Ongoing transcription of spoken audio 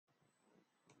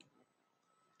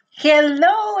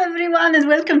Hello everyone and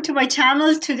welcome to my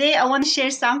channel. Today I want to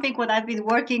share something what I've been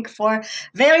working for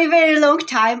very long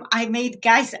time. I made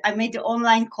the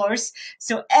online course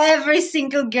so every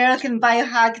single girl can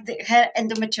biohack her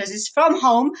endometriosis from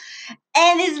home,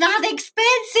 and it's not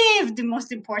expensive. The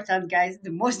most important, guys,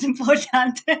 the most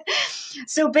important.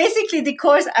 So basically the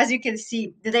course, as you can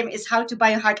see, the name is How to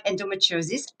Biohack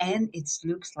Endometriosis, and it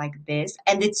looks like this,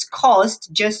 and it's cost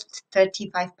just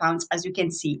 £35, as you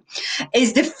can see.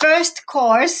 It's the first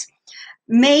course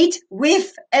made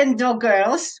with endo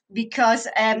girls because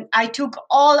I took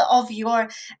all of your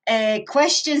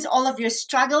questions, all of your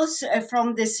struggles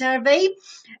from the survey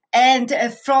and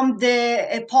from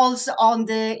the polls on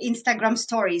the Instagram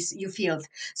stories you filled.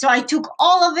 So I took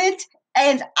all of it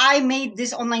and I made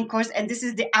this online course, and this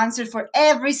is the answer for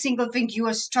every single thing you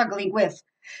are struggling with.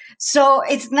 So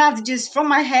it's not just from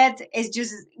my head, it's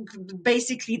just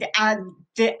basically the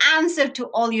answer to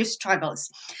all your struggles.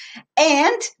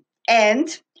 And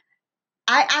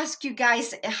I ask you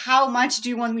guys, how much do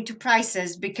you want me to price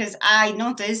this? Because I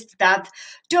noticed that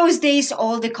those days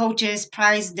all the coaches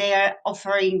price their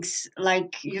offerings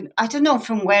like, I don't know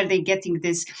from where they're getting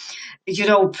this,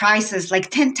 prices like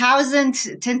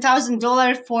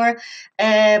 $10,000 for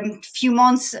few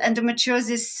months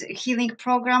endometriosis healing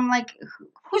program. Like,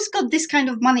 who's got this kind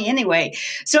of money anyway?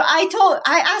 So I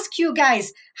asked you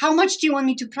guys, how much do you want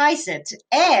me to price it?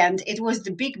 And it was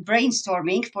the big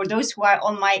brainstorming. For those who are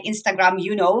on my Instagram,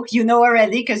 you know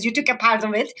already because you took a part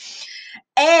of it.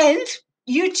 And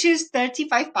you choose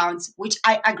 £35, which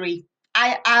I agree.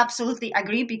 I absolutely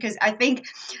agree, because I think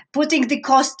putting the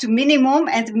cost to minimum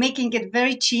and making it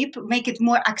very cheap, make it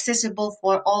more accessible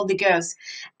for all the girls.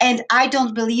 And I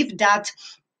don't believe that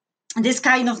this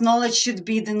kind of knowledge should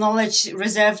be the knowledge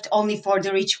reserved only for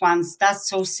the rich ones. That's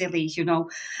so silly,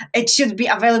 It should be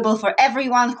available for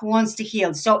everyone who wants to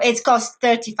heal. So it costs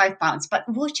 £35. But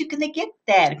what you gonna get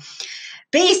there?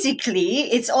 Basically,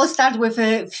 it's all start with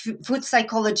food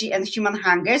psychology and human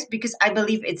hungers, because I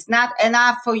believe it's not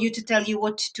enough for you to tell you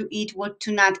what to eat, what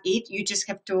to not eat. You just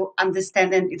have to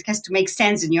understand, and it has to make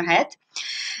sense in your head.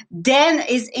 Then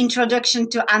is introduction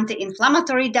to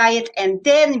anti-inflammatory diet, and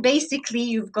then basically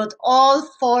you've got all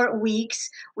 4 weeks,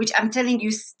 which I'm telling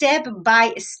you step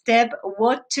by step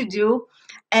what to do.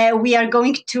 We are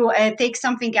going to take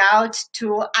something out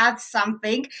to add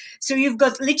something. So you've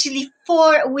got literally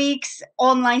 4 weeks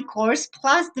online course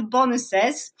plus the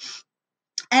bonuses.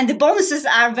 And the bonuses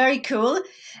are very cool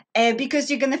because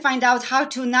you're going to find out how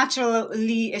to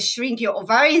naturally shrink your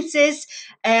ovarian cysts,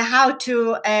 how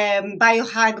to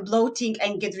biohack bloating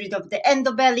and get rid of the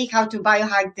endobelly, how to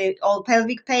biohack the all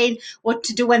pelvic pain, what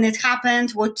to do when it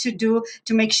happened, what to do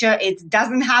to make sure it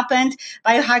doesn't happen,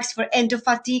 biohacks for endo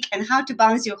fatigue, and how to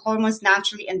balance your hormones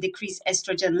naturally and decrease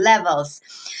estrogen levels.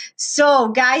 So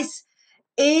guys,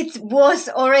 it was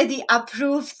already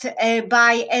approved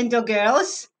by endo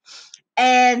girls.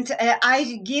 And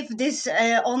I give this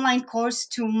online course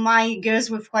to my girls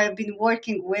with who I've been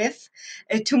working with,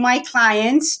 to my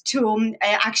clients, to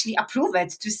actually approve it,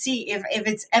 to see if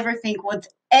it's everything what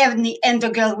any endo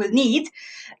girl will need.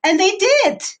 And they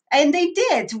did.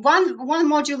 One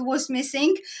module was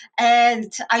missing,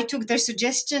 and I took their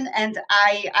suggestion and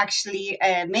I actually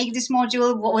make this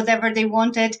module, whatever they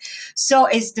wanted. So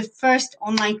it's the first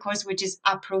online course which is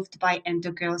approved by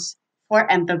endo girls for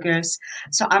endo girls.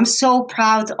 So I'm so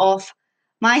proud of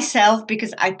myself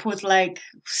because I put like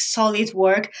solid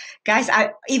work. Guys,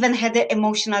 I even had an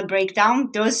emotional breakdown.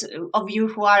 Those of you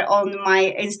who are on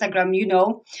my Instagram,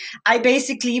 I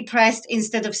basically pressed,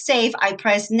 instead of save, I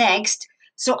pressed next.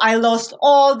 So I lost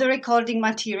all the recording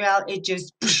material. It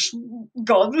just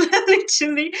gone,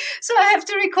 literally. So I have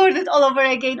to record it all over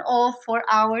again, all 4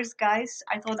 hours, guys.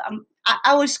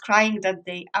 I was crying that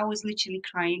day. I was literally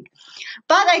crying.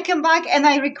 But I come back and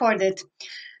I record it.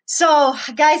 So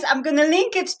guys, I'm going to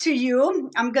link it to you.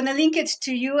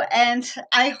 And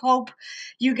I hope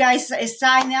you guys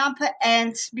sign up,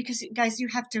 and because guys, you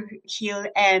have to heal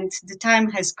and the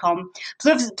time has come.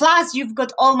 Plus you've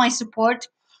got all my support.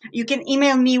 You can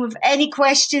email me with any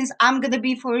questions. I'm going to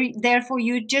be there for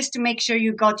you, just to make sure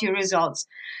you got your results.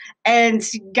 And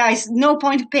guys, no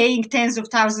point paying tens of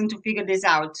thousands to figure this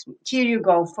out. Here you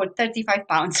go for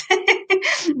 £35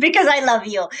 because I love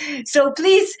you. So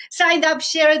please sign up,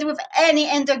 share it with any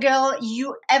endo girl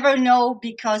you ever know,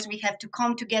 because we have to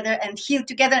come together and heal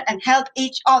together and help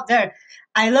each other.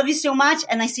 I love you so much,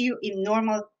 and I see you in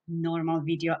normal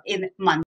video in Monday.